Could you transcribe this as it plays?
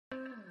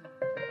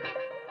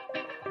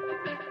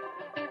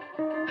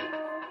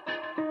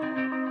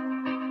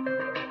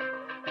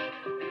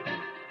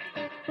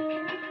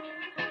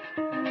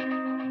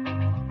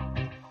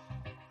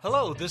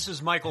Hello, this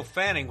is Michael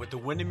Fanning with the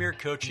Windermere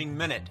Coaching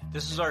Minute.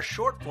 This is our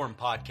short form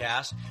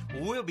podcast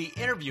where we'll be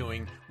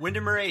interviewing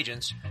Windermere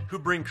agents who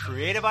bring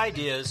creative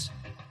ideas,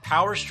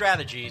 power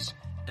strategies,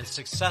 and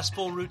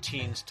successful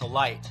routines to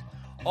light,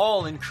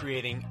 all in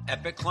creating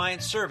epic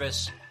client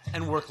service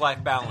and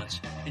work-life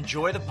balance.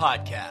 Enjoy the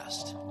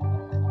podcast.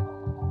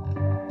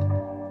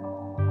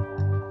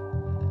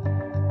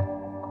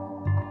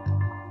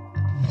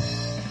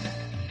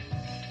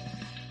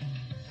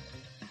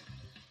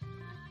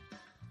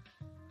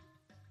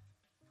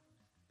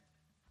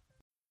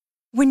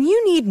 When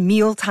you need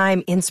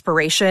mealtime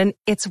inspiration,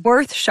 it's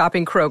worth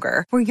shopping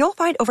Kroger, where you'll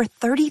find over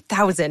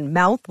 30,000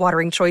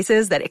 mouth-watering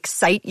choices that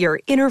excite your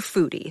inner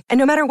foodie. And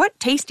no matter what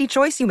tasty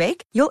choice you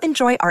make, you'll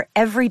enjoy our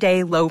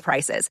everyday low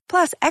prices,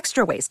 plus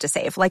extra ways to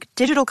save, like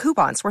digital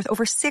coupons worth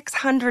over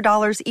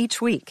 $600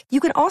 each week. You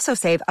can also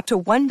save up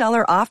to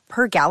 $1 off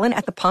per gallon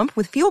at the pump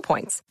with fuel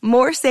points.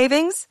 More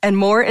savings and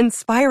more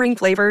inspiring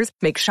flavors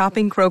make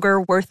shopping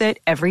Kroger worth it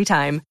every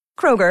time.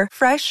 Kroger,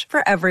 fresh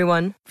for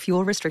everyone.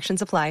 Fuel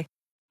restrictions apply.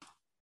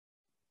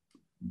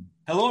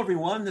 Hello,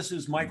 everyone. This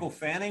is Michael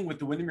Fanning with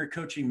the Windermere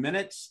Coaching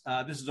Minutes.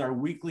 This is our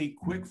weekly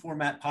quick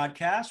format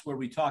podcast where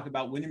we talk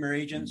about Windermere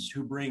agents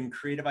who bring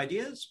creative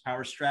ideas,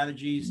 power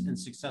strategies, and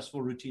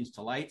successful routines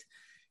to light.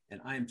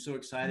 And I am so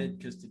excited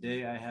because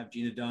today I have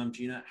Gina Dom.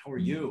 Gina, how are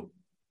you?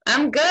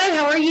 I'm good.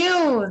 How are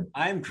you?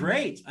 I'm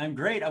great.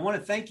 I want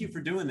to thank you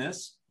for doing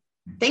this.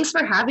 Thanks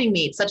for having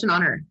me. It's such an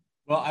honor.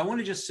 Well, I want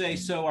to just say,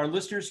 so our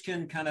listeners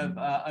can kind of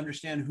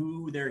understand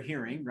who they're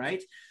hearing,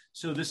 right?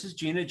 So this is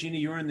Gina. Gina,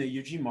 you're in the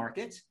Eugene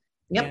market.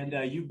 Yep.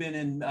 And you've been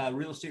in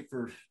real estate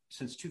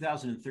since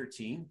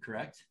 2013,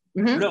 correct?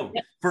 Mm-hmm. No,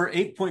 yep. For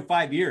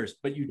 8.5 years,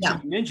 but you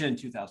took Ninja in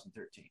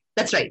 2013.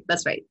 That's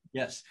right.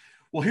 Yes.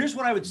 Well, here's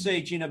what I would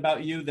say, Gina,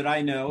 about you that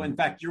I know. In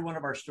fact, you're one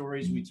of our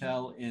stories we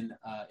tell in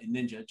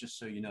Ninja, just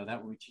so you know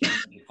that when we teach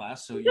in the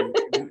class. So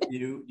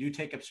you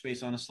take up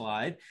space on a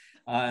slide.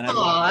 And I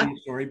love your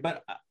story,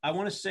 but I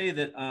want to say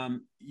that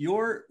when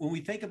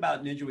we think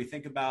about Ninja, we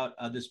think about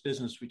this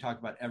business. We talk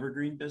about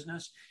evergreen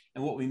business,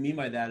 and what we mean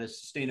by that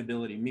is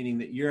sustainability, meaning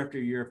that year after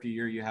year after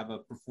year, you have a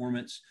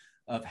performance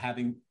of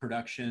having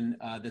production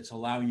that's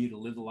allowing you to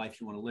live the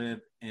life you want to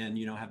live, and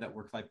have that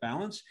work-life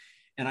balance.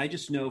 And I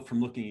just know from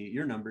looking at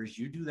your numbers,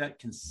 you do that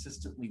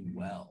consistently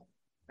well,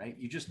 right?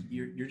 You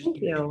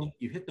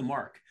hit the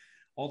mark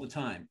all the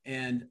time,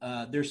 and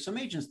there's some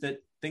agents that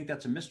think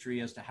that's a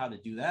mystery as to how to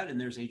do that. And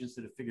there's agents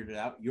that have figured it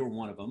out. You're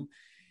one of them.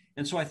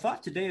 And so I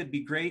thought today it'd be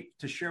great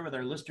to share with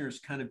our listeners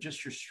kind of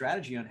just your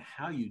strategy on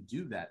how you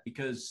do that,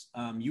 because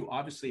you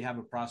obviously have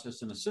a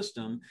process and a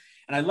system.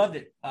 And I loved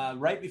it.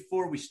 Right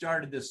before we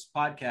started this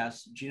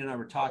podcast, Gina and I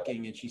were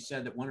talking, and she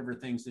said that one of her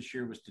things this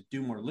year was to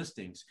do more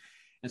listings.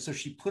 And so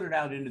she put it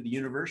out into the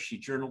universe. She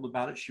journaled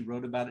about it. She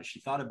wrote about it. She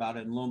thought about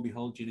it. And lo and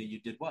behold, Gina,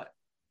 you did what?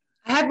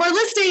 I had more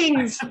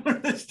listings.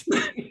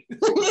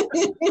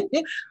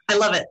 I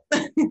love it.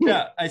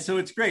 Yeah. So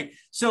it's great.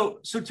 So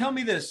tell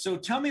me this. So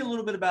tell me a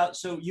little bit about,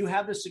 so you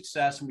have the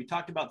success, and we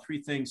talked about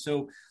three things.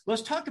 So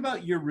let's talk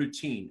about your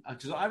routine,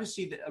 because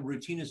obviously a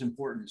routine is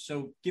important.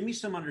 So give me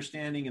some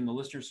understanding, and the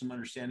listeners some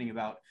understanding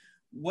about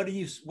what do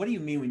you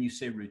mean when you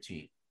say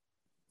routine?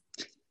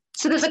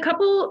 So there's a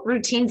couple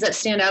routines that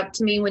stand out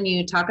to me when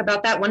you talk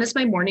about that. One is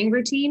my morning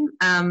routine.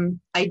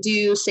 I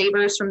do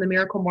Savers from the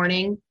Miracle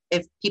Morning.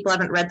 If people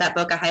haven't read that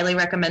book, I highly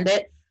recommend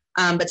it.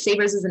 But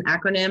Savers is an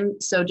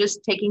acronym. So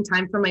just taking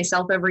time for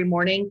myself every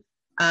morning.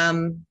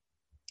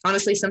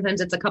 Honestly,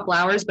 sometimes it's a couple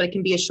hours, but it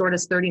can be as short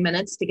as 30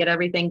 minutes to get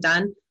everything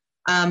done.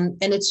 And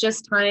it's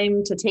just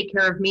time to take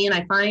care of me. And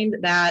I find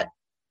that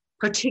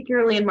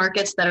particularly in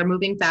markets that are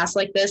moving fast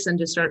like this and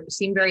just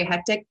seem very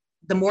hectic,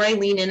 the more I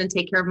lean in and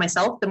take care of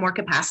myself, the more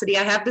capacity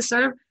I have to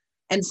serve.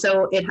 And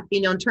so it,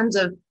 in terms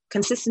of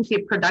consistency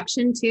of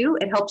production too,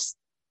 it helps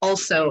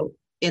also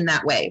in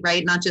that way,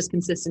 right? Not just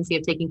consistency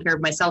of taking care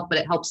of myself, but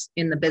it helps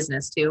in the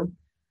business too.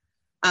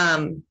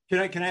 Can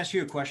I ask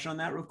you a question on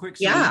that real quick?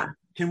 So yeah.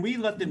 Can we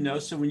let them know?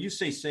 So when you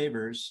say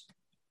Savers,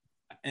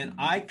 and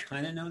I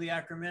kind of know the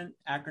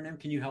acronym,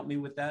 can you help me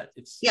with that?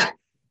 Yeah.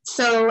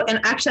 So, and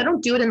actually I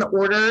don't do it in the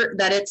order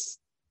that it's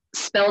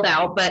spelled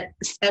out, but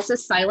S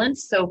is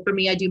silence. So for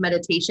me, I do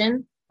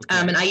meditation,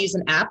 and I use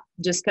an app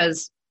just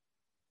because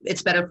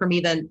it's better for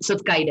me so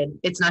it's guided.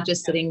 It's not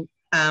just sitting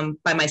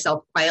by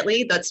myself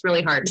quietly. That's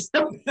really hard.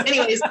 So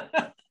anyways,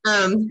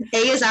 A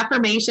is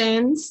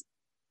affirmations.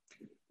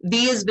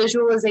 V is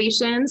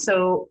visualization.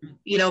 So,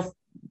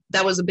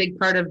 that was a big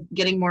part of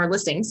getting more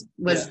listings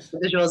was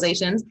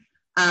visualizations.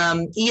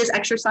 E is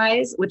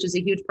exercise, which is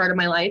a huge part of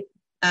my life.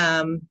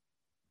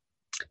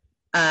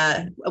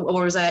 What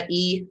was that?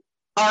 E.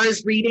 R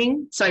is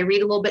reading. So I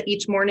read a little bit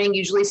each morning,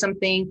 usually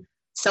something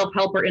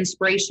self-help or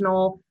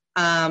inspirational.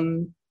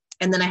 And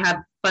then I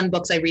have fun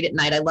books I read at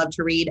night. I love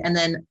to read. And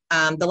then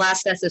the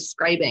last S is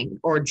scribing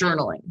or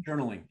journaling.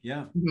 Journaling,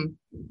 yeah. Mm-hmm.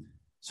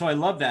 So I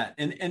love that.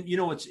 And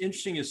what's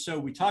interesting is, so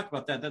we talk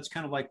about that. That's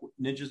kind of like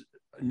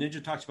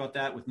Ninja talks about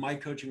that with my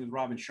coaching with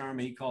Robin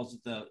Sharma. He calls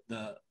it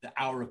the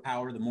hour of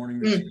power, the morning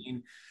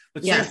routine.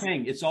 But same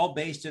thing, it's all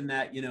based in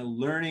that,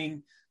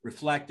 learning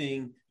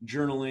reflecting,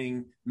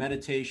 journaling,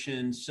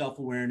 meditation,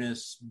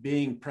 self-awareness,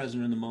 being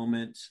present in the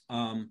moment.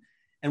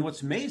 And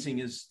what's amazing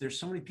is there's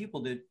so many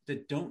people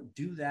that don't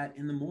do that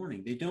in the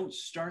morning. They don't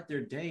start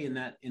their day in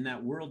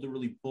that world to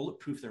really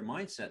bulletproof their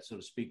mindset, so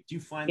to speak. Do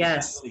you find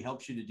that really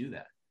helps you to do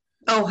that?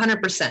 Oh,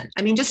 100%.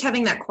 I mean, just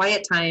having that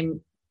quiet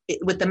time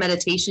with the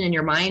meditation in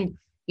your mind,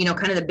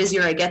 kind of the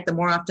busier I get, the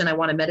more often I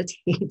want to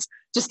meditate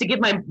just to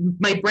give my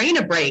brain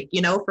a break,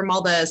 from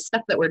all the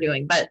stuff that we're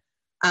doing. But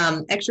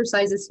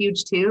exercise is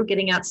huge too,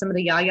 getting out some of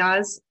the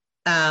yayas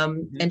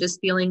and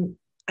just feeling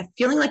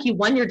like you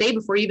won your day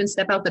before you even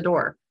step out the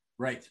door.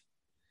 Right.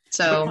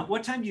 So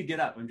what time do you get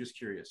up? I'm just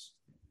curious.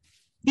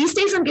 These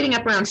days I'm getting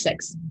up around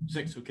 6.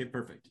 6. Okay,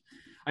 perfect.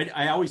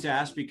 I always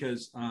ask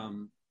because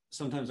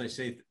sometimes I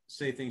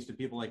say things to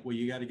people like, well,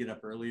 you got to get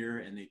up earlier,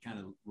 and they kind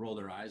of roll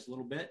their eyes a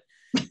little bit.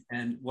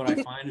 And what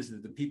I find is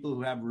that the people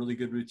who have really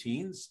good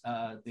routines,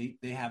 they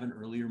have an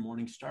earlier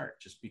morning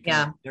start just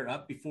because they're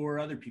up before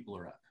other people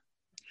are up.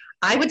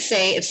 I would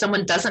say if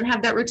someone doesn't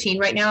have that routine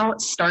right now,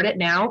 start it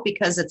now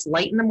because it's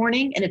light in the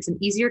morning and it's an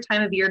easier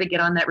time of year to get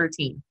on that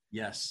routine.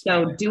 Yes.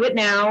 So do it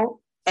now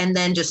and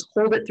then just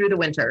hold it through the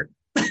winter.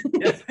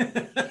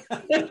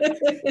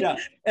 Yeah.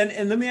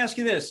 And let me ask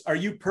you this. Are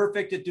you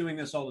perfect at doing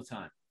this all the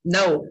time?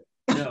 No.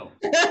 Dang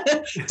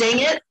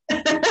it.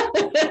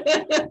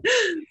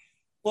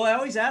 Well, I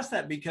always ask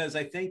that because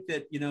I think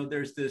that,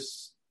 there's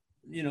this,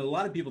 a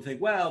lot of people think,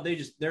 well, they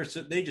just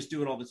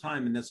do it all the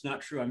time. And that's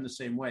not true. I'm the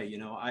same way.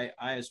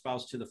 I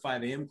espouse to the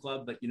 5 a.m.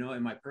 club, but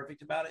am I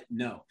perfect about it?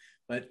 No.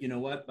 But you know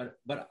what?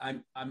 But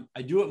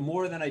I do it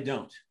more than I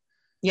don't.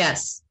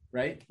 Yes.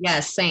 Right?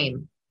 Yes.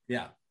 Same.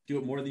 Yeah. Do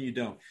it more than you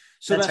don't.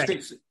 So that's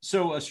right.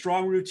 So a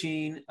strong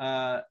routine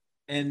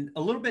and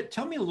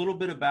tell me a little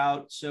bit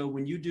about, so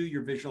when you do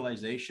your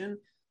visualization,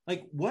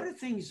 like what are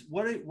things,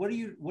 what are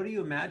you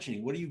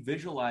imagining? What are you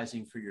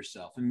visualizing for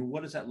yourself? I mean,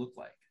 what does that look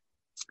like?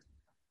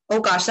 Oh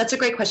gosh, that's a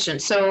great question.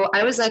 So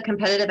I was a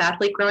competitive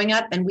athlete growing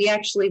up, and we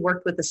actually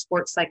worked with a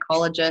sports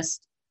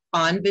psychologist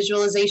on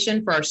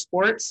visualization for our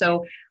sport.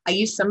 So I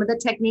used some of the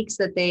techniques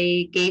that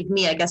they gave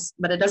me, I guess,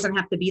 but it doesn't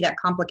have to be that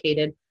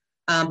complicated.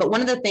 But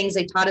one of the things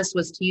they taught us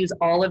was to use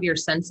all of your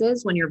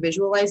senses when you're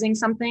visualizing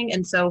something.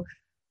 And so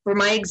for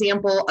my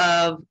example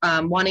of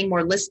wanting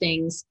more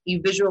listings,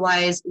 you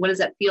visualize, what does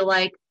that feel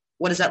like?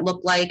 What does that look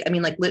like? I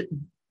mean, like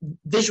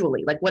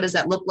visually, like what does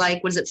that look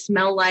like? What does it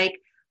smell like?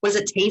 What does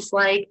it taste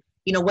like?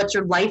 What's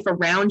your life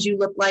around you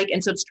look like?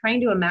 And so it's trying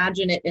to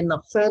imagine it in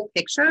the whole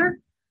picture,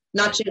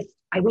 not just,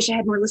 I wish I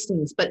had more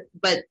listings, but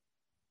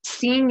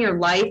seeing your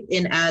life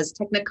in as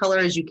technicolor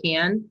as you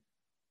can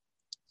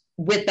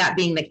with that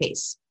being the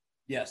case.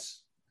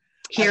 Yes.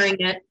 Hearing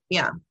it.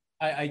 Yeah.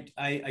 I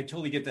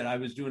totally get that. I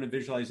was doing a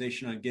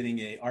visualization on getting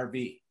a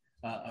RV,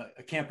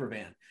 a camper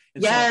van.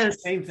 And yes. So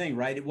same thing,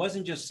 right? It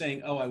wasn't just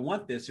saying, oh, I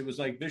want this. It was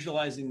like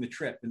visualizing the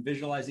trip and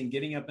visualizing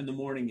getting up in the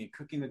morning and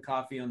cooking the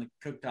coffee on the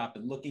cooktop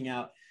and looking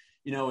out,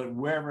 at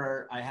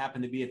wherever I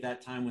happen to be at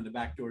that time when the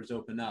back doors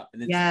open up.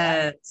 And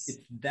it's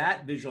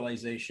that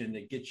visualization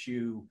that gets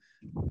you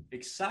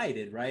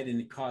excited, right? And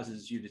it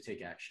causes you to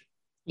take action.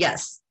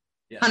 Yes.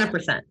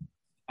 100%.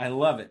 I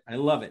love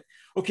it.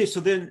 Okay.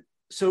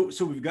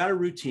 So we've got a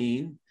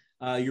routine.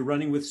 You're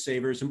running with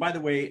Savers. And by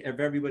the way, if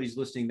everybody's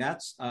listening,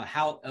 that's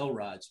Hal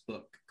Elrod's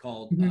book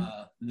called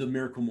The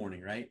Miracle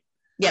Morning, right?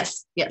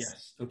 Yes.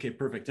 Okay,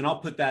 perfect. And I'll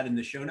put that in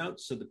the show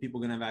notes so that people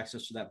can have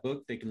access to that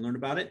book. They can learn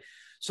about it.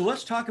 So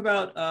let's talk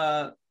about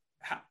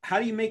how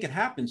do you make it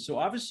happen? So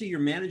obviously you're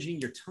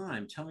managing your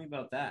time. Tell me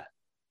about that.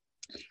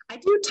 I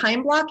do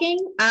time blocking.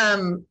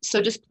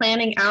 So just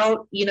planning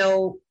out,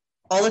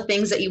 all the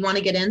things that you want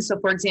to get in. So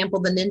for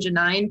example, the Ninja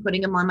 9,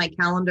 putting them on my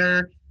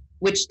calendar,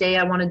 which day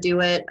I want to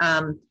do it.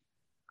 I'm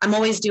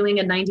always doing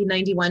a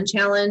 90-91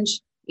 challenge,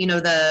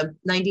 the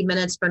 90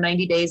 minutes for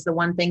 90 days, the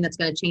one thing that's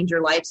going to change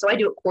your life. So I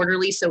do it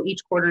quarterly. So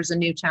each quarter is a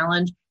new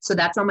challenge. So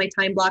that's on my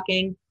time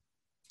blocking.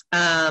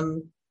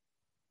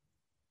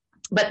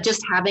 But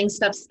just having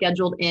stuff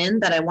scheduled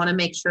in that I want to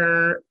make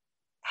sure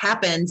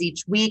happens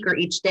each week or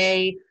each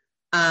day.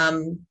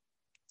 And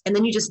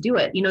then you just do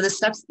it. This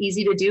stuff's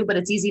easy to do, but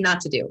it's easy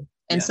not to do.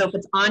 And so if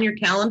it's on your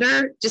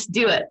calendar, just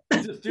do it.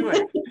 Just do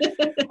it.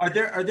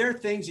 Are there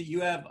things that you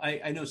have?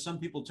 I know some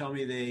people tell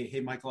me hey,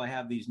 Michael, I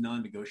have these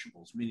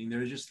non-negotiables, meaning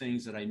there's just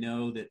things that I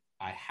know that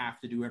I have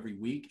to do every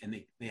week and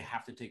they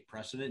have to take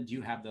precedent. Do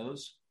you have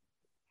those?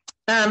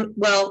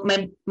 Well,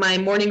 my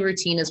morning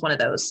routine is one of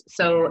those.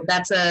 So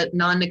that's a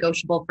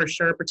non-negotiable for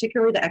sure,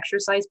 particularly the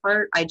exercise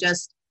part.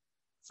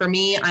 For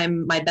me,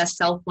 I'm my best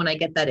self when I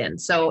get that in.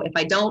 So if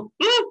I don't,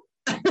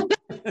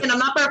 and I'm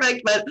not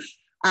perfect, but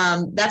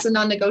that's a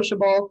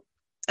non-negotiable.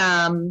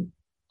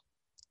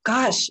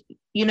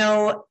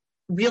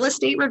 Real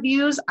estate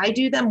reviews, I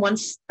do them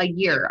once a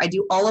year. I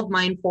do all of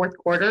mine fourth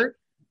quarter.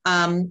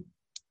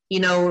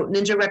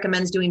 Ninja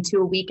recommends doing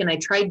 2 a week, and I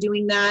tried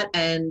doing that.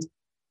 And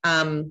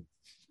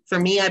for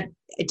me,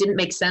 it didn't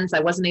make sense. I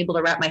wasn't able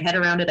to wrap my head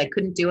around it. I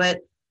couldn't do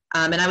it.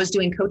 And I was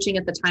doing coaching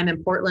at the time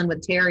in Portland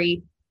with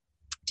Terry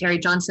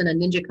Johnson, a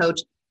Ninja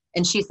coach.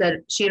 And she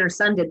said she and her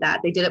son did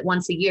that. They did it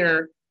once a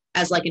year.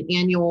 as like an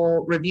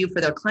annual review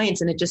for their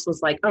clients. And it just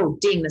was like, oh,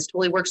 ding, this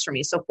totally works for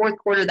me. So fourth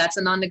quarter, that's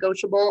a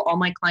non-negotiable. All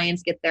my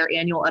clients get their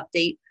annual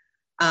update,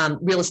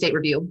 real estate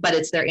review, but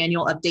it's their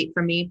annual update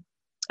from me.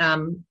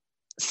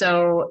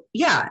 So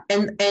yeah.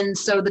 And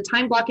so the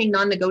time blocking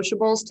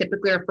non-negotiables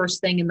typically are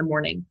first thing in the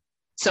morning.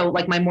 So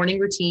like my morning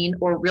routine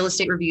or real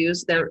estate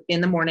reviews, they're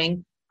in the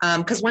morning.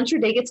 Because once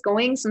your day gets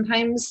going,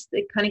 sometimes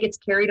it kind of gets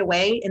carried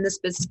away in this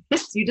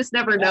business. You just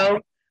never know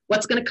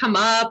what's going to come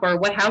up or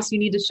what house you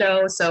need to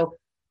show. So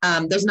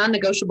those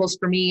non-negotiables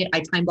for me,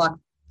 I time block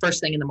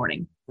first thing in the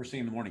morning. First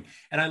thing in the morning.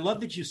 And I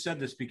love that you said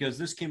this, because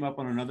this came up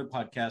on another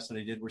podcast that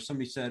I did where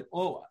somebody said,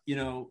 oh,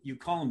 you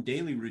call them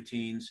daily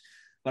routines,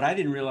 but I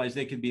didn't realize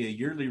they could be a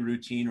yearly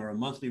routine or a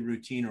monthly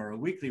routine or a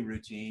weekly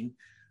routine.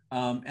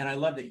 And I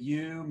love that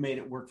you made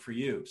it work for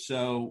you.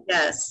 So,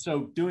 yes.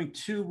 So doing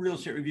 2 real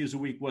estate reviews a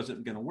week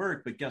wasn't going to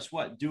work, but guess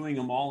what? Doing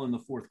them all in the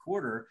fourth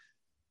quarter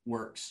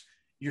works.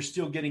 You're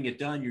still getting it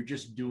done. You're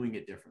just doing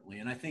it differently.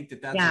 And I think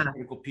that that's a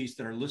critical piece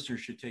that our listeners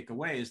should take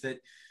away, is that,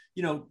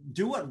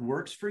 do what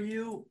works for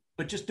you,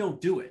 but just don't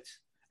do it,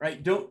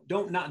 right?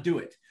 Don't not do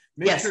it.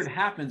 Make sure it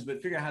happens,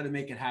 but figure out how to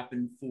make it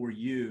happen for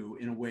you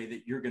in a way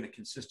that you're going to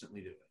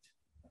consistently do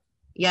it.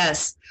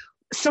 Yes.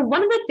 So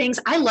one of the things,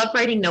 I love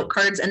writing note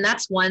cards, and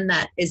that's one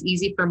that is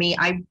easy for me.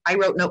 I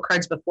wrote note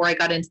cards before I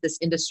got into this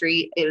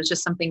industry. It was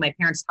just something my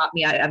parents taught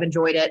me. I've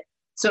enjoyed it.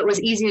 So it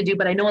was easy to do,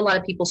 but I know a lot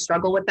of people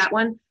struggle with that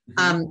one.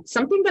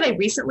 Something that I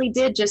recently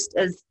did, just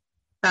as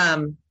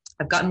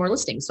I've gotten more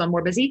listings, so I'm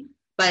more busy,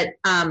 but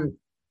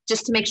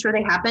just to make sure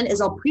they happen,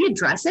 is I'll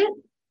pre-address it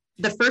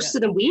the first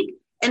of the week.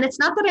 And it's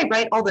not that I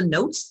write all the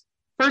notes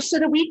first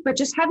of the week, but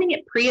just having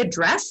it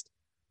pre-addressed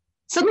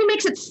suddenly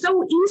makes it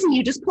so easy.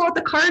 You just pull out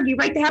the card, you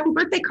write the happy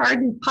birthday card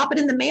and pop it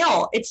in the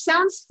mail. It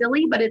sounds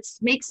silly, but it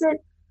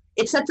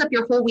sets up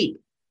your whole week.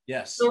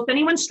 Yes. So if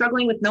anyone's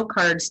struggling with note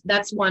cards,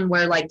 that's one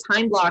where like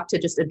time block to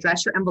just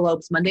address your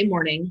envelopes Monday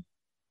morning.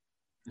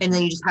 And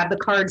then you just have the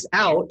cards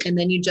out, and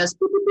then you just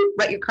boop, boop, boop,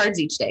 write your cards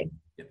each day.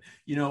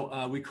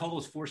 We call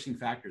those forcing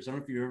factors. I don't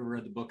know if you ever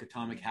read the book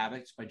Atomic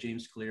Habits by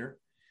James Clear.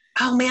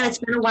 Oh man, it's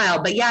been a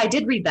while, but yeah, I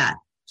did read that.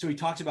 So he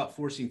talks about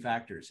forcing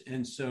factors.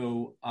 And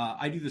so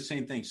I do the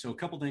same thing. So a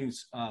couple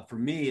things for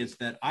me is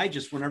that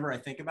whenever I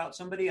think about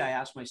somebody, I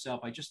ask myself,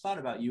 I just thought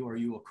about you. Are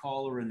you a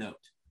call or a note?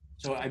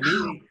 So I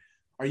mean,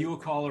 are you a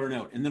call or a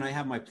note? And then I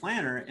have my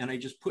planner and I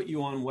just put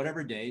you on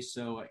whatever day.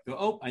 So I go,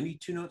 oh, I need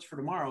 2 notes for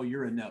tomorrow.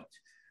 You're a note.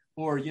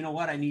 Or you know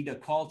what? I need a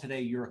call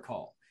today. You're a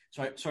call.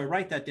 So I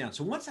write that down.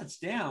 So once that's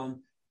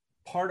down,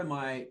 part of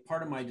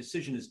my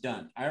decision is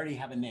done. I already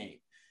have a name.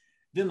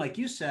 Then, like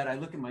you said, I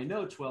look at my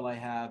notes. Well, I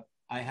have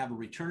a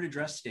return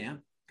address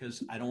stamp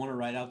because I don't want to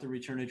write out the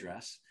return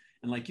address.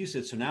 And like you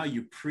said, so now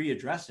you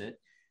pre-address it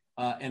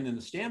and then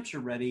the stamps are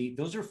ready.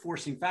 Those are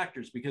forcing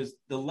factors, because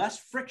the less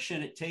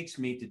friction it takes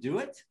me to do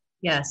it,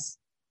 yes,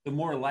 the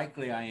more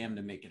likely I am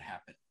to make it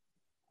happen.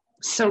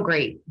 So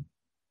great.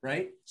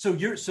 Right? So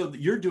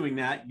you're doing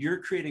that.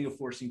 You're creating a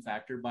forcing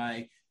factor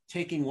by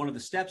taking one of the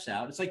steps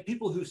out. It's like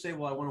people who say,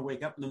 well, I want to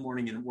wake up in the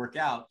morning and work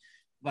out,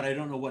 but I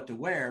don't know what to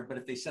wear. But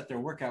if they set their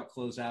workout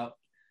clothes out,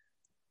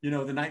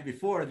 the night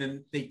before,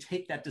 then they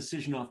take that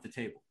decision off the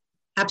table.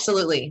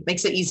 Absolutely.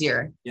 Makes it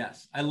easier.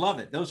 Yes. I love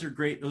it. Those are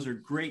great. Those are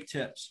great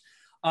tips.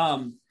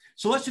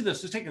 So let's do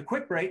this. Let's take a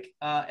quick break.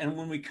 And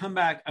when we come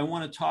back, I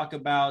want to talk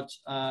about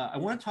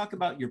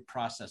your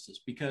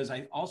processes, because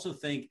I also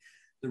think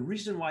the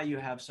reason why you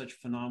have such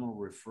phenomenal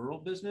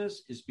referral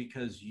business is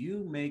because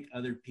you make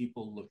other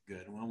people look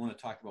good. And I want to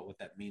talk about what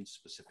that means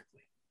specifically.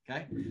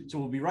 Okay. So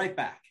we'll be right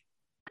back.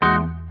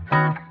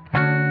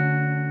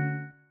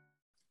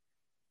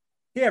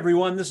 Hey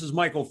everyone, this is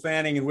Michael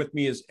Fanning, and with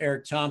me is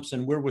Eric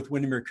Thompson. We're with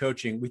Windermere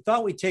Coaching. We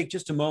thought we'd take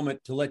just a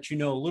moment to let you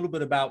know a little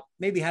bit about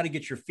maybe how to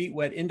get your feet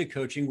wet into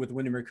coaching with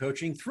Windermere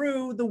Coaching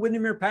through the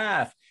Windermere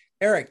Path.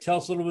 Eric, tell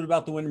us a little bit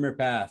about the Windermere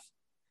Path.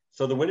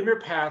 So the Windermere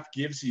Path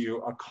gives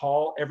you a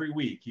call every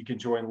week. You can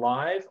join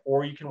live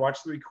or you can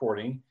watch the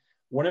recording.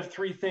 One of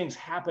 3 things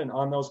happen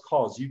on those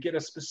calls. You get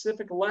a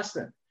specific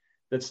lesson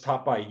that's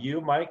taught by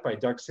you, Mike, by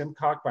Doug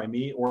Simcock, by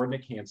me, or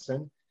Nick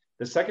Hansen.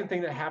 The second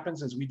thing that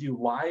happens is we do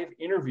live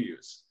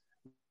interviews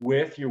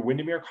with your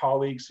Windermere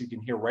colleagues, so you can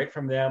hear right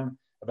from them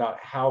about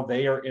how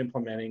they are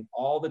implementing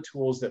all the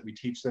tools that we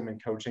teach them in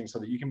coaching, so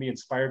that you can be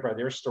inspired by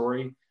their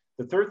story.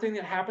 The third thing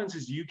that happens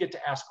is you get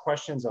to ask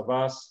questions of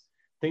us,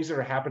 things that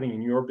are happening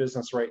in your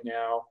business right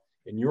now,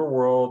 in your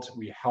world.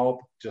 We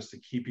help just to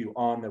keep you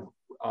on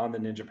the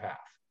ninja path.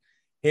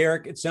 Hey,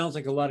 Eric, it sounds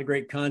like a lot of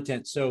great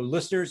content. So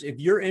listeners, if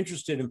you're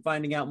interested in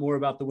finding out more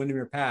about the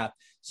Windermere Path,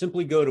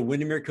 simply go to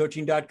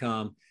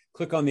windermerecoaching.com.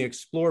 Click on the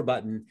Explore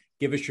button,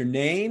 give us your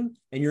name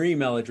and your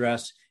email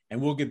address, and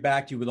we'll get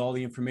back to you with all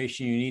the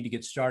information you need to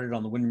get started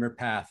on the Windermere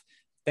Path.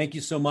 Thank you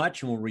so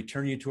much, and we'll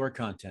return you to our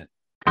content.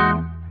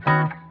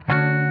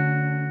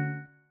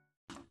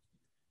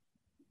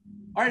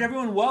 All right,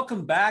 everyone,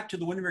 welcome back to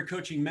the Windermere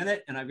Coaching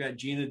Minute. And I've got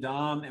Gina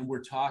Dom, and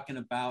we're talking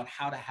about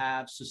how to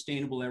have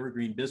sustainable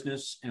evergreen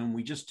business. And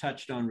we just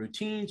touched on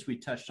routines. We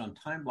touched on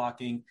time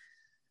blocking.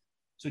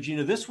 So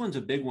Gina, this one's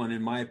a big one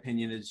in my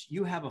opinion. Is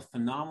you have a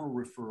phenomenal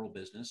referral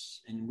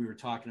business, and we were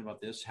talking about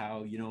this,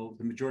 how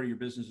the majority of your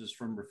business is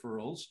from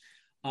referrals,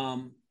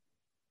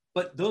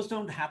 but those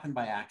don't happen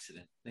by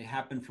accident. They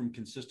happen from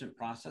consistent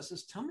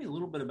processes. Tell me a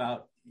little bit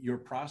about your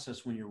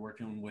process when you're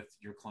working with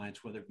your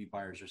clients, whether it be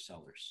buyers or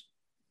sellers.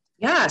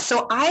 Yeah,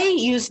 so I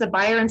use the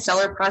buyer and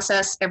seller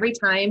process every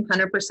time,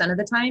 100% of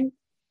the time.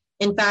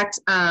 In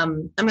fact,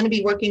 I'm going to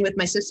be working with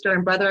my sister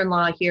and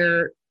brother-in-law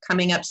here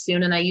coming up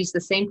soon, and I use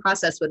the same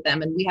process with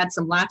them. And we had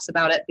some laughs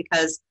about it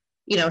because,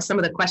 some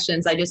of the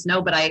questions I just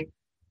know, but I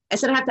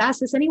said, I have to ask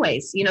this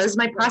anyways. This is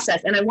my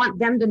process. And I want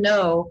them to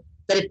know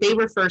that if they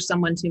refer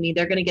someone to me,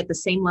 they're going to get the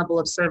same level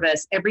of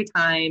service every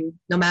time,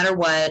 no matter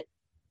what,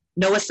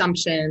 no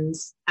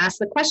assumptions, ask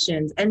the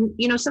questions. And,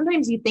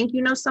 sometimes you think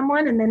you know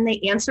someone and then they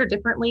answer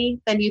differently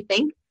than you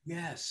think.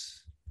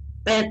 Yes.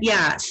 But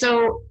yeah,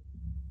 so,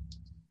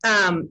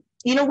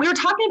 we were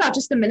talking about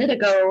just a minute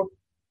ago,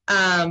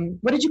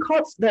 what did you call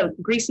it? The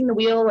greasing the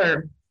wheel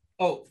or?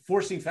 Oh,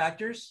 forcing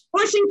factors?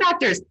 Forcing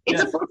factors.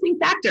 It's Yes. a forcing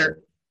factor.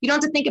 You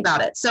don't have to think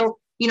about it. So,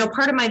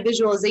 part of my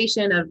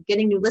visualization of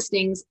getting new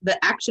listings, the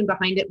action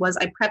behind it was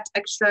I prepped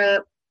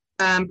extra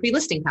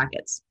pre-listing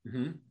packets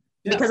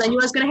because I knew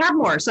I was going to have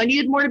more. So I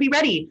needed more to be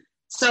ready.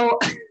 So,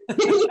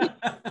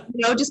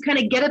 just kind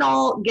of get it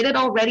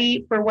all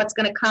ready for what's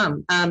going to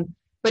come.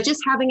 But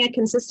just having a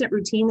consistent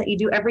routine that you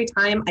do every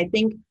time, I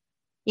think,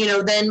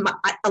 then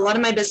a lot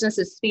of my business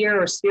is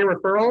Sphere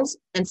referrals.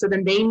 And so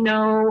then they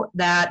know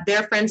that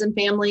their friends and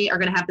family are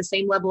going to have the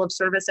same level of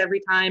service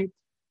every time.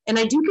 And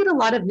I do get a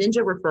lot of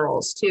Ninja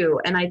referrals too.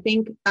 And I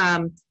think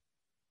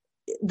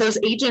those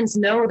agents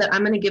know that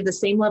I'm going to give the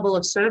same level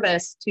of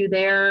service to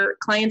their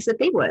clients that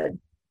they would.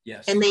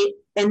 Yes. And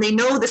they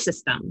know the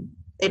system.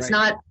 It's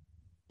Right.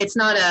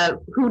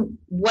 not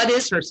what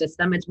is her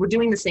system. We're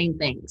doing the same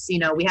things.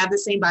 We have the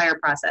same buyer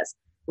process.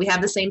 We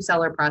have the same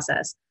seller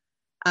process.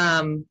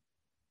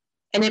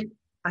 And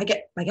I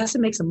guess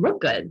it makes them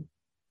look good.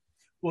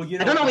 Well,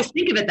 I don't always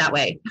think of it that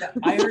way.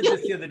 I heard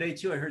this the other day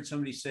too. I heard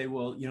somebody say,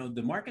 well,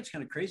 the market's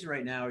kind of crazy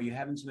right now. Are you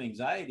having some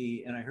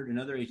anxiety? And I heard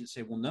another agent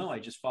say, well, no, I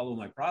just follow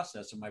my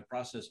process and my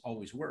process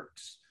always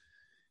works.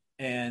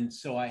 And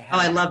so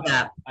I love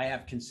that. I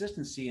have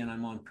consistency and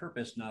I'm on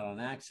purpose, not on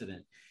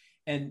accident.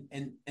 And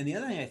the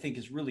other thing I think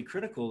is really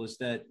critical is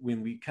that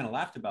when we kind of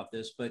laughed about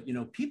this, but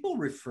people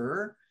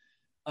refer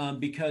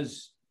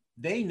because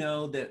they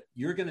know that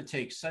you're going to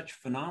take such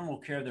phenomenal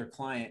care of their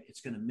client.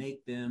 It's going to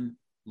make them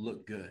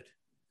look good.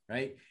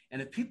 Right.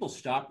 And if people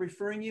stop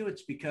referring you,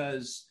 it's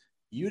because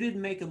you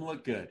didn't make them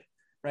look good.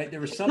 Right.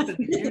 There was something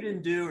that you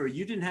didn't do, or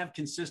you didn't have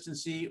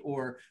consistency,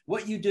 or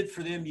what you did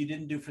for them, you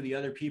didn't do for the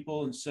other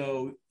people. And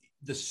so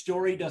the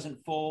story doesn't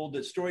unfold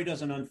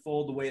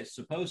the way it's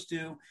supposed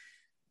to.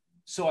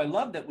 So I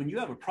love that when you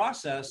have a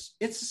process,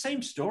 it's the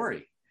same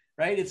story.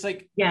 Right. It's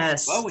like,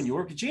 yes. Well, when you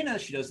work with Gina,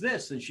 she does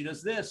this and she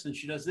does this and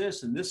she does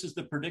this. And this is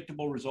the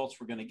predictable results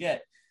we're going to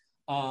get.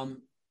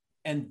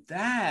 And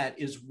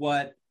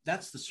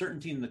that's the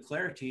certainty and the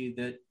clarity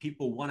that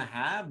people want to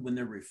have when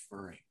they're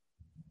referring.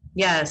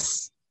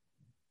 Yes.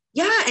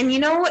 Yeah. And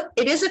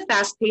it is a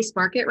fast-paced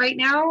market right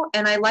now.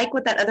 And I like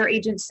what that other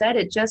agent said.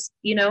 It just,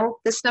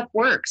 this stuff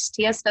works.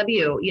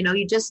 TSW,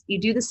 you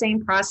do the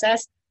same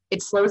process.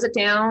 It slows it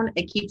down.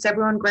 It keeps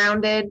everyone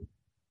grounded.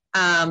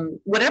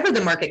 Whatever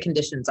the market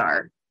conditions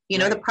are,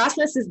 Right. The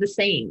process is the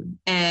same.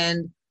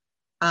 And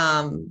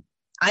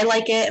I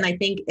like it. And I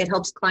think it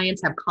helps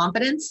clients have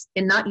confidence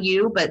in not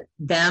you, but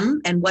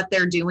them and what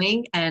they're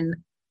doing and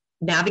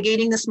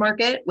navigating this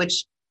market,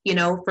 which,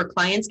 for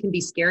clients can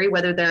be scary,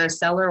 whether they're a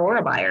seller or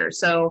a buyer.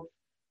 So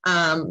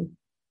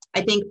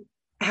I think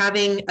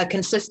having a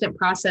consistent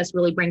process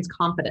really brings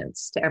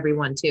confidence to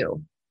everyone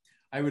too.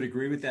 I would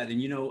agree with that.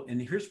 And, and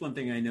here's one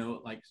thing I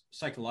know, like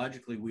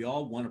psychologically, we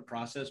all want a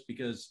process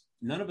because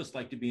none of us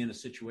like to be in a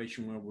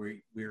situation where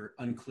we're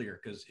unclear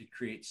because it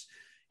creates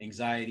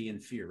anxiety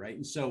and fear. Right.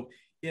 And so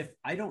if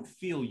I don't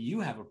feel you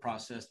have a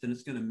process, then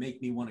it's going to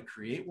make me want to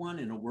create one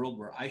in a world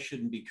where I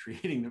shouldn't be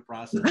creating the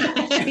process.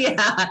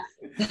 Yeah.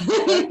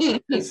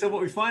 And so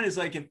what we find is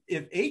like,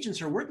 if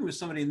agents are working with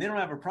somebody and they don't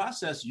have a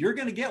process, you're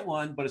going to get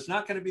one, but it's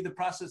not going to be the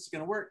process that's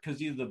going to work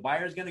because either the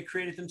buyer is going to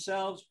create it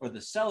themselves or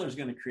the seller is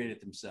going to create it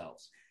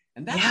themselves.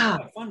 And that's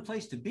not a fun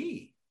place to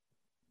be.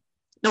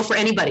 No, for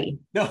anybody.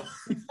 No.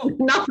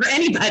 Not for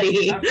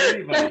anybody. Not for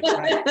anybody,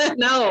 right?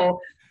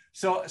 No.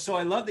 So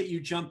I love that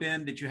you jump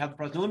in, that you have the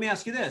process. Now, let me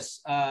ask you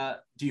this.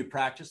 Do you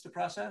practice the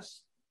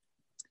process?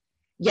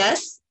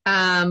 Yes.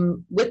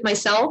 With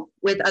myself,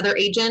 with other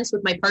agents,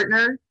 with my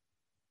partner.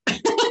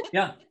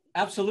 Yeah,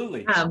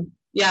 absolutely.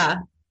 Yeah.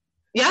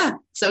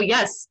 So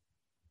yes.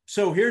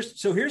 So here's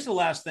the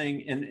last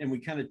thing. And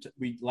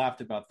we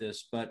laughed about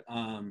this, but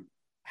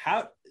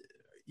how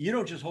you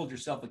don't just hold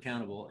yourself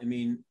accountable. I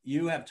mean,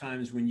 you have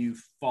times when you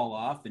fall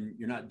off and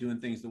you're not doing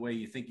things the way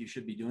you think you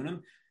should be doing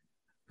them.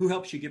 Who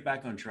helps you get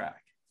back on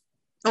track?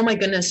 Oh my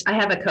goodness. I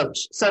have a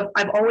coach. So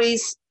I've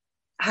always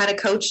had a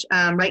coach.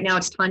 Right now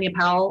it's Tanya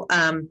Powell.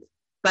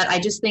 But I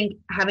just think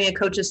having a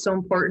coach is so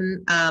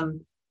important.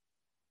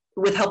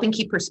 with helping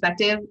keep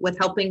perspective, with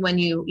helping when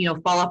you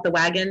fall off the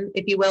wagon,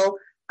 if you will,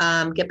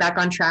 get back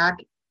on track.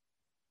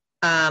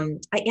 I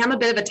am a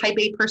bit of a type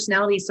A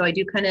personality, so I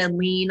do kind of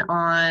lean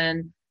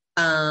on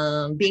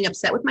being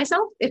upset with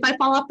myself if I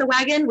fall off the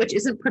wagon, which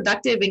isn't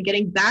productive in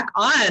getting back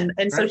on.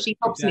 And so she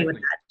helps me with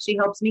that. She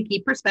helps me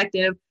keep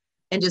perspective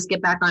and just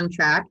get back on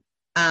track.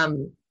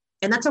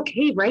 And that's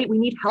okay, right? We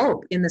need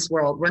help in this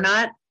world. We're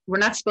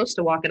not supposed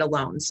to walk it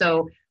alone.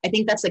 So I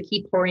think that's a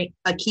key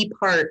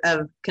part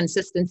of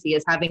consistency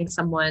is having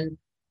someone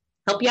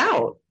help you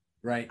out.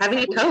 Right. Having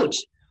a coach.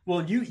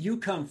 Well, you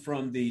come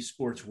from the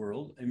sports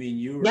world. I mean,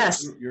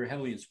 you're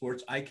heavily in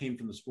sports. I came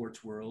from the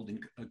sports world in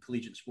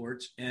collegiate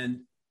sports,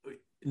 and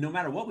no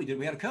matter what we did,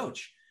 we had a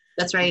coach.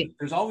 That's right.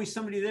 There's always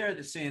somebody there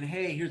that's saying,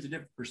 hey, here's a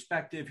different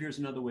perspective. Here's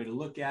another way to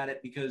look at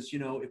it. Because,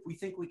 if we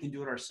think we can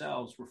do it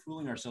ourselves, we're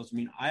fooling ourselves. I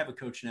mean, I have a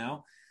coach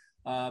now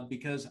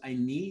because I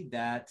need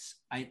that.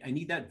 I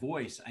need that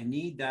voice. I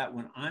need that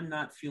when I'm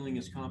not feeling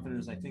as confident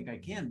as I think I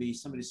can be,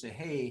 somebody say,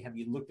 hey, have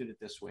you looked at it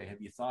this way?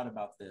 Have you thought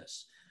about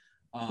this?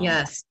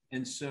 Yes.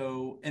 And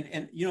so,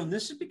 and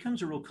this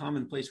becomes a real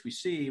commonplace we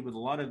see with a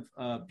lot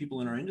of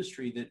people in our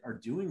industry that are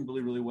doing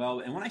really, really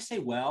well. And when I say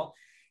well,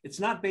 it's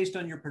not based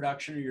on your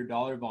production or your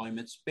dollar volume.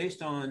 It's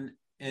based on,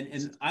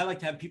 and I like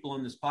to have people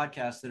on this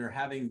podcast that are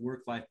having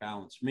work-life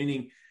balance,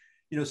 meaning,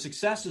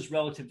 success is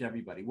relative to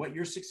everybody. What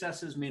your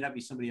success is may not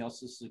be somebody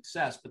else's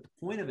success, but the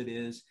point of it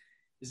is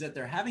that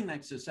they're having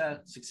that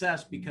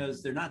success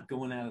because they're not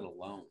going at it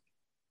alone.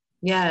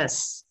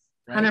 Yes.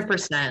 Right?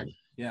 100%.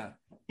 Yeah.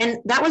 And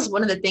that was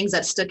one of the things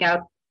that stuck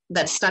out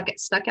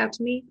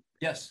to me.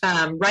 Yes.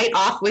 Right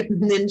off with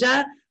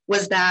Ninja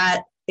was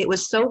that it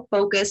was so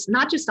focused,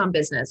 not just on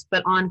business,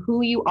 but on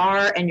who you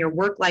are and your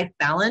work-life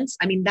balance.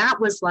 I mean, that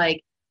was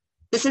like,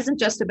 this isn't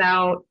just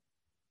about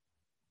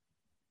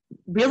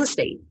real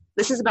estate.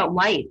 This is about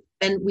life.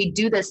 And we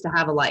do this to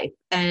have a life.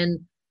 And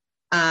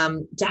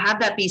to have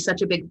that be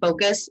such a big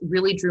focus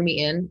really drew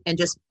me in, and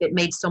just, it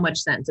made so much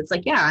sense. It's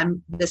like, yeah,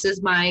 this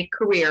is my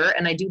career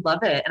and I do love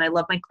it. And I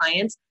love my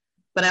clients,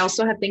 but I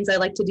also have things I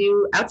like to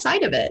do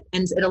outside of it.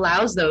 And it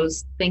allows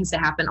those things to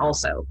happen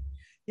also.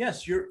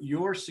 Yes,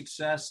 your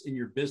success in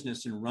your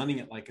business and running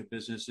it like a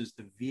business is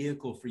the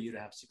vehicle for you to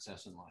have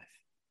success in life.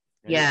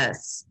 Right?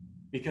 Yes.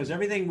 Because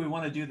everything we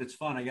want to do that's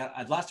fun,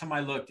 last time I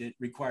looked, it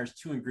requires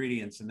 2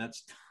 ingredients, and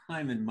that's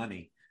time and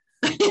money.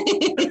 I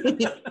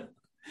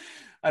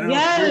don't know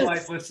if your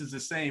life list is the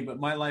same, but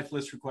my life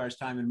list requires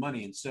time and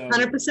money. And so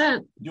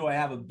 100%. Do I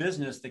have a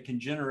business that can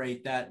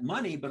generate that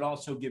money, but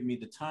also give me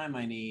the time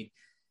I need?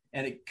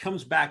 And it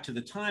comes back to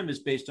the time is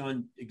based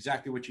on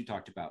exactly what you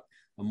talked about.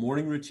 A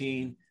morning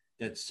routine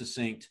that's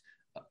succinct,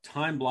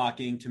 time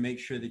blocking to make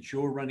sure that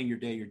you're running your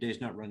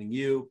day's not running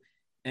you,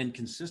 and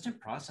consistent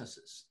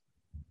processes.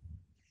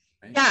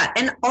 Right? Yeah.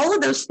 And all of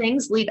those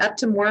things lead up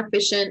to more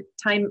efficient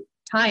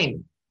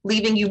time,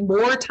 leaving you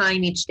more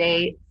time each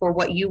day for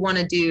what you want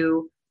to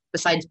do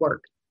besides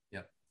work.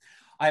 Yeah.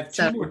 I have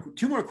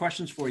two more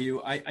questions for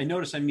you. I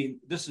notice,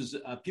 this is,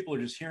 people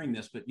are just hearing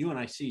this, but you and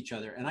I see each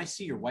other, and I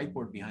see your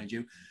whiteboard behind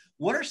you.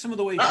 What are some of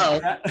the ways you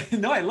track?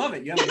 No, I love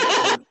it. You have a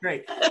whiteboard.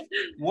 Great.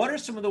 What are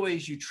some of the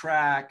ways you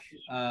track?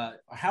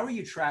 How are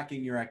you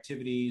tracking your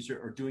activities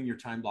or doing your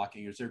time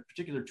blocking? Is there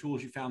particular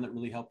tools you found that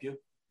really help you?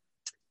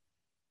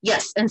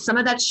 Yes. And some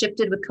of that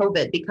shifted with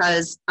COVID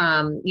because,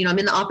 I'm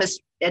in the office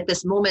at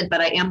this moment, but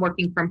I am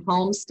working from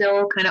home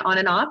still, kind of on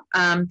and off.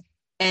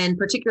 And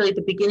particularly at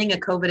the beginning of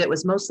COVID, it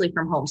was mostly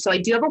from home. So I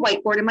do have a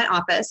whiteboard in my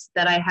office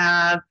that I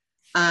have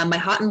my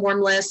hot and warm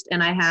list,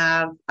 and I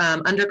have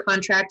under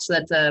contract. So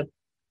that's a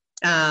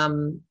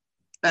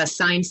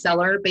signed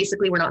seller.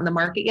 Basically, we're not in the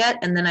market yet.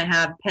 And then I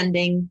have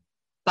pending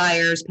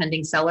buyers,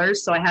 pending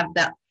sellers. So I have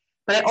that,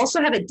 but I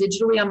also have it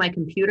digitally on my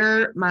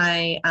computer,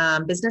 my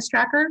business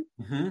tracker.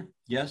 Mm-hmm.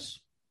 Yes.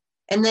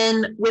 And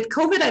then with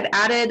COVID, I've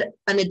added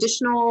an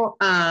additional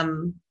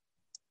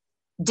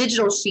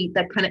digital sheet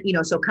that kind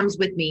of, so comes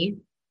with me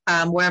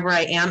wherever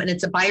I am. And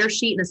it's a buyer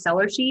sheet and a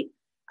seller sheet.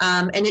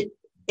 And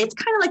it's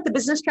kind of like the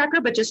business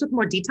tracker, but just with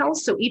more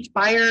details. So each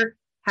buyer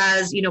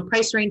has,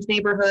 price range,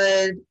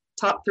 neighborhood,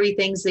 top 3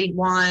 things they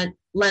want,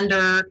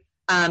 lender.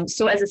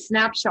 So as a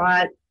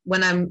snapshot,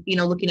 when I'm,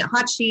 looking at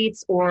hot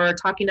sheets or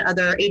talking to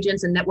other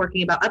agents and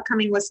networking about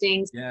upcoming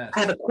listings, yes. I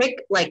have a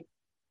quick,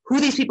 who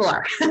these people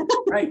are.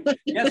 Right.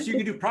 Yes. You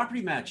can do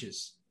property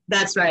matches.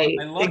 That's right.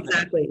 I love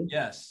exactly. That.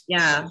 Yes.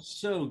 Yeah.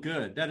 So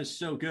good. That is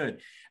so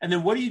good. And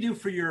then what do you do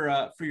for your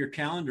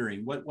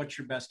calendaring? What's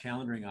your best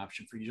calendaring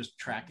option for you just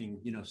tracking,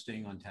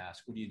 staying on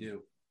task? What do you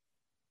do?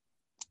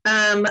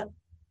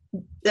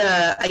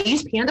 I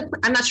use Panda.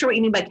 I'm not sure what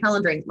you mean by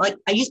calendaring.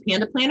 I use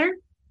Panda Planner.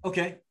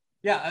 Okay.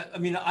 Yeah.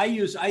 I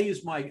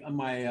use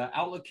my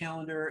Outlook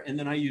calendar, and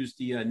then I use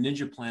the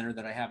Ninja planner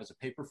that I have as a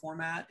paper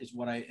format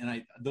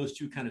those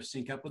two kind of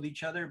sync up with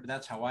each other, but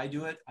that's how I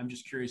do it. I'm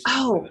just curious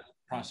about the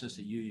process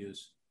that you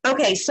use.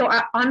 Okay. So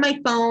on my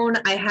phone,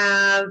 I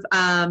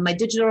have my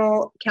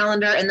digital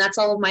calendar, and that's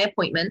all of my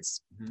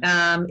appointments,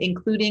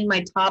 including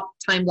my top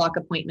time block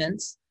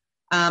appointments.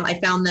 I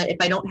found that if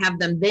I don't have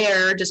them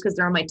there, just because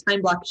they're on my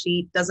time block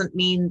sheet, doesn't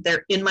mean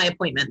they're in my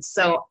appointments.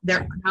 So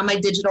they're on my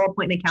digital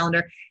appointment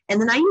calendar. And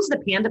then I use the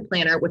Panda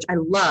Planner, which I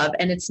love.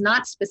 And it's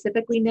not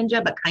specifically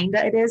Ninja, but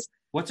kinda it is.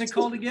 What's it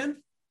called again?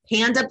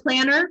 Panda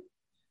Planner.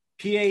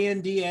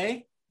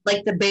 Panda.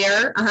 Like the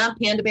bear,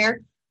 Panda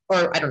Bear.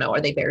 Or I don't know,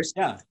 are they bears?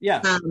 Yeah. But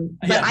yeah,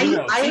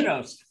 who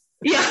knows?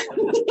 Yeah.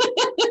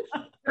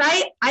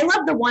 But I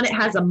love the one, it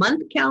has a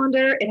month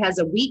calendar, it has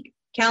a week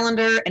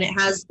calendar, and it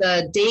has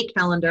the day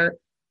calendar.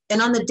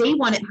 And on the day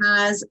one, it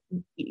has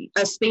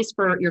a space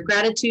for your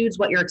gratitudes,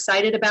 what you're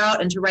excited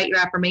about, and to write your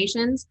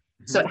affirmations.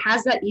 Mm-hmm. So it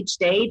has that each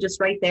day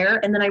just right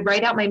there. And then I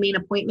write out my main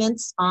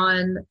appointments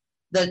on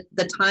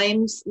the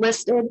times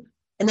listed.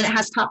 And then it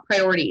has top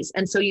priorities.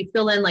 And so you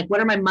fill in like,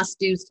 what are my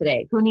must-dos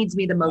today? Who needs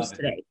me the most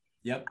today?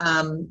 Yep.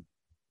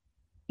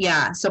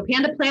 Yeah. So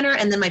Panda Planner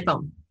and then my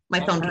phone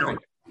calendar.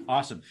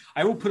 Awesome.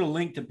 I will put a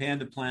link to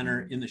Panda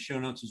Planner in the show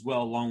notes as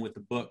well, along with the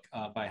book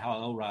by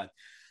Hal Elrod.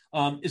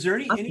 Is there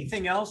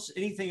anything else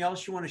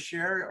you want to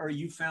share or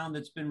you found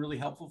that's been really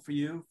helpful for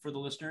you, for the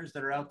listeners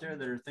that are out there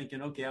that are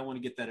thinking, okay, I want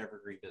to get that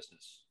evergreen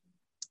business?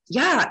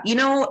 Yeah.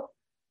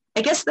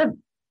 I guess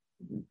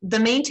the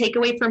main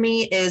takeaway for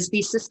me is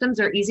these systems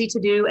are easy to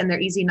do and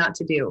they're easy not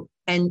to do.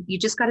 And you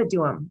just got to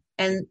do them.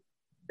 And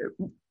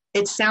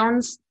it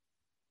sounds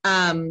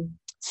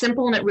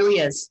simple, and it really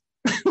is.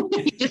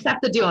 You just have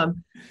to do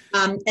them.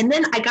 And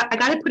then I got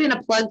to put in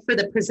a plug for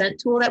the Present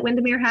tool that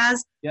Windermere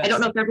has. Yes. I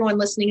don't know if everyone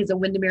listening is a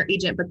Windermere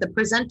agent, but the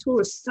Present tool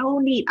is so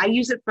neat. I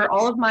use it for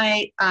all of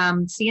my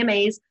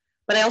CMAs,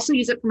 but I also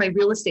use it for my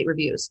real estate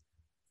reviews.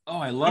 Oh,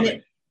 I love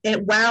it.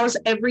 It wows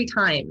every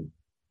time.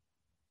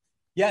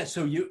 Yeah.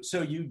 So you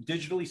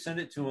digitally send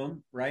it to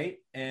them, right?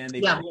 And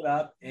they pull it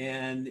up.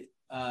 And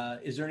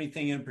is there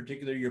anything in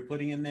particular you're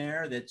putting in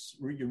there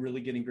you're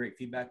really getting great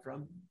feedback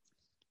from?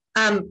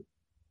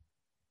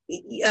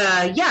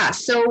 Yeah.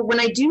 So when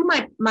I do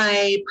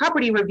my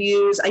property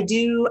reviews, I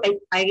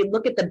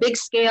look at the big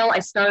scale. I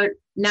start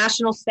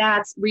national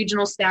stats,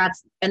 regional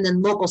stats, and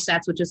then local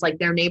stats, which is like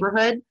their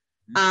neighborhood.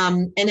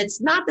 And it's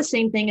not the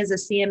same thing as a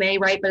CMA,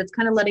 right? But it's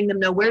kind of letting them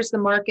know where's the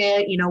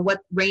market, what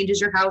range is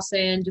your house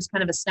in, just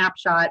kind of a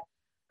snapshot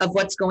of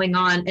what's going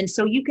on. And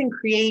so you can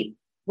create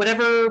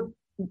whatever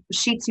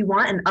sheets you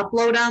want and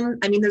upload them.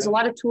 I mean, there's a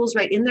lot of tools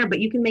right in there, but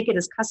you can make it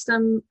as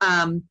custom,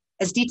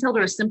 as detailed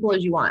or as simple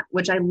as you want,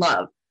 which I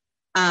love.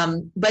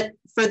 But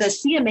for the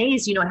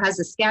CMAs, it has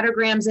the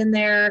scattergrams in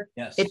there.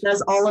 Yes. It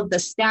does all of the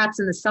stats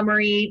and the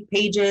summary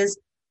pages.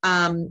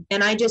 And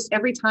I just,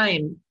 every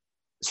time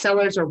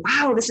sellers are,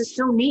 wow, this is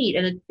so neat.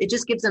 And it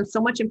just gives them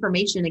so much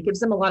information. It gives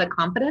them a lot of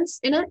confidence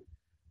in it,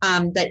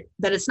 that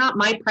it's not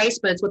my price,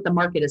 but it's what the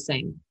market is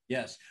saying.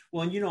 Yes.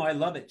 Well, and I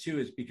love it too,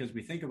 is because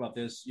we think about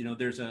this,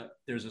 there's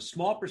a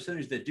small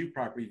percentage that do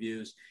property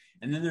reviews.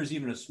 And then there's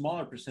even a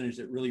smaller percentage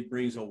that really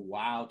brings a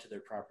wow to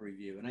their property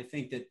review. And I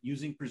think that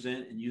using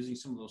Present and using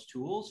some of those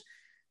tools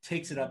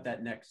takes it up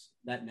that next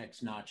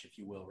notch, if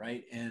you will,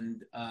 right?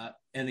 And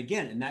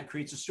again, that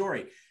creates a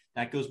story.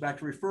 That goes back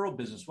to referral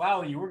business.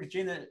 Wow, you work with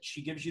Gina,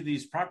 she gives you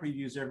these property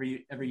reviews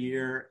every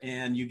year,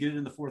 and you get it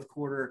in the fourth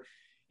quarter.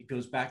 It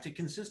goes back to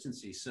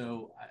consistency.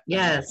 So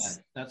yes,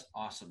 that's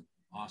awesome.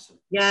 Awesome.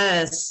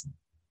 Yes.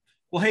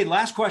 Well, hey,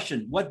 last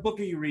question. What book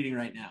are you reading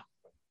right now?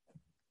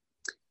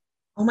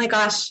 Oh my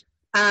gosh.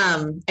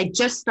 I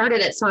just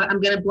started it, so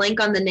I'm going to blank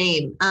on the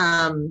name.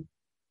 I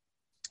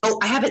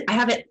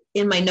have it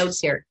in my notes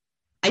here.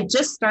 I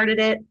just started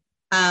it.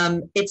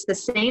 It's the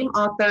same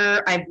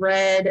author I've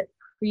read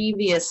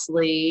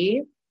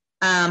previously,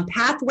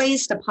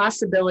 Pathways to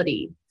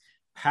Possibility.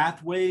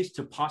 Pathways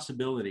to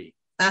Possibility.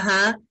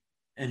 Uh-huh.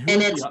 And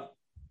it's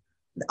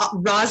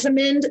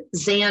Rosamund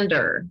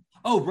Zander.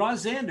 Oh,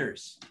 Roz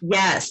Zanders.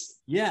 Yes.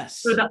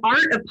 So The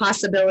Art of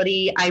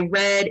Possibility, I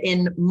read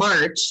in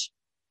March.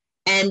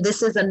 And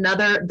this is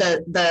another,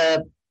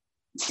 the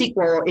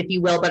sequel, if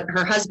you will, but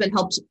her husband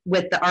helped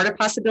with The Art of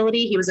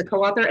Possibility. He was a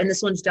co-author, and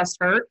this one's just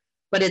her,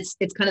 but it's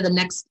kind of the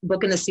next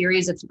book in the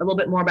series. It's a little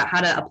bit more about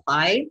how to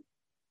apply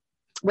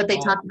what they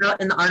talk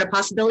about in The Art of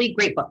Possibility.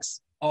 Great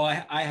books. Oh,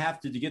 I have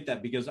to get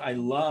that because I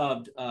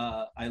loved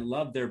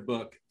their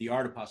book, The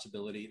Art of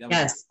Possibility. That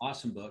was an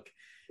awesome book.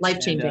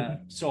 Life-changing.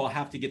 So I'll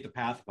have to get the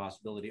Path of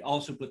Possibility. I'll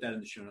also put that in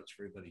the show notes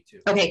for everybody too.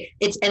 Okay.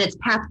 It's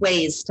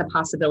Pathways to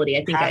Possibility.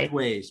 I think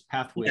Pathways to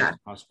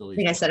Possibility. I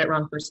think I said it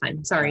wrong first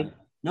time. Sorry.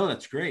 No,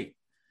 that's great.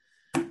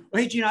 Well,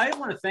 hey, Gina, I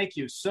want to thank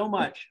you so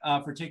much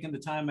for taking the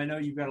time. I know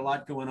you've got a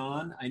lot going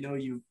on. I know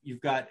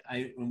you've got,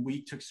 when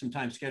we took some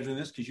time scheduling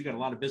this because you got a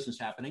lot of business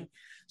happening.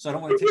 So I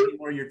don't want to take any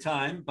more of your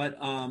time, but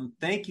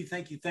thank you.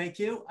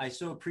 I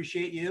so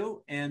appreciate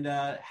you, and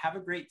have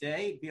a great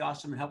day. Be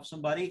awesome and help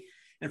somebody.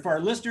 And for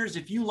our listeners,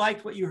 if you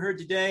liked what you heard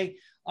today,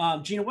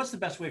 Gina, what's the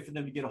best way for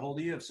them to get a hold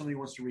of you if somebody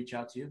wants to reach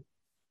out to you?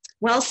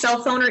 Well,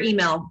 cell phone or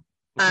email.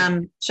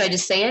 Okay. Should I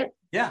just say it?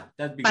 Yeah,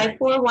 that'd be great.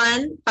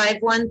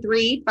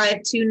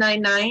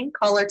 541-513-5299.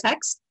 Call or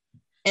text.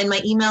 And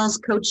my email is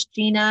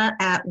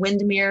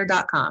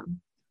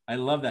coachgina@windermere.com. I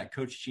love that.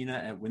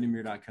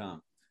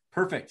 coachgina@windermere.com.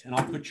 Perfect. And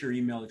I'll put your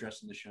email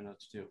address in the show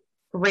notes too.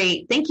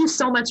 Great. Thank you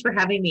so much for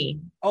having me.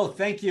 Oh,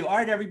 thank you. All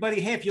right, everybody.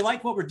 Hey, if you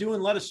like what we're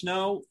doing, let us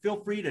know.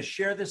 Feel free to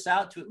share this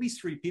out to at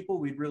least 3 people.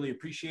 We'd really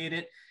appreciate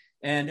it.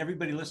 And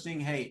everybody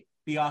listening, hey,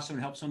 be awesome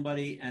and help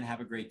somebody and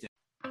have a great day.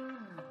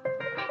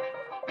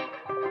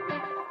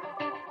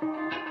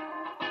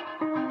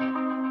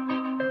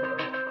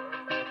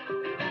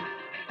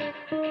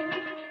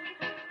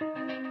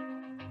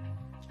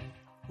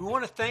 We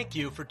want to thank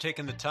you for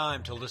taking the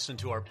time to listen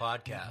to our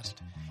podcast.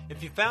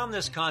 If you found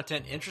this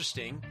content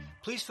interesting,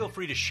 please feel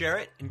free to share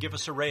it and give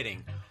us a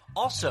rating.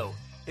 Also,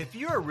 if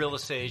you're a real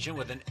estate agent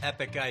with an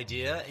epic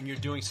idea and you're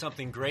doing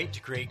something great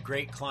to create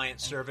great client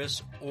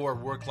service or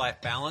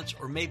work-life balance,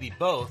 or maybe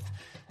both,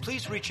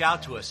 please reach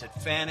out to us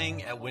at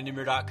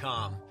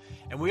fanning@windermere.com.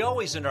 And we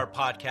always end our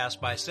podcast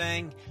by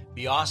saying,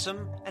 be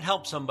awesome and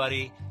help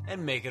somebody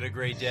and make it a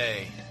great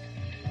day.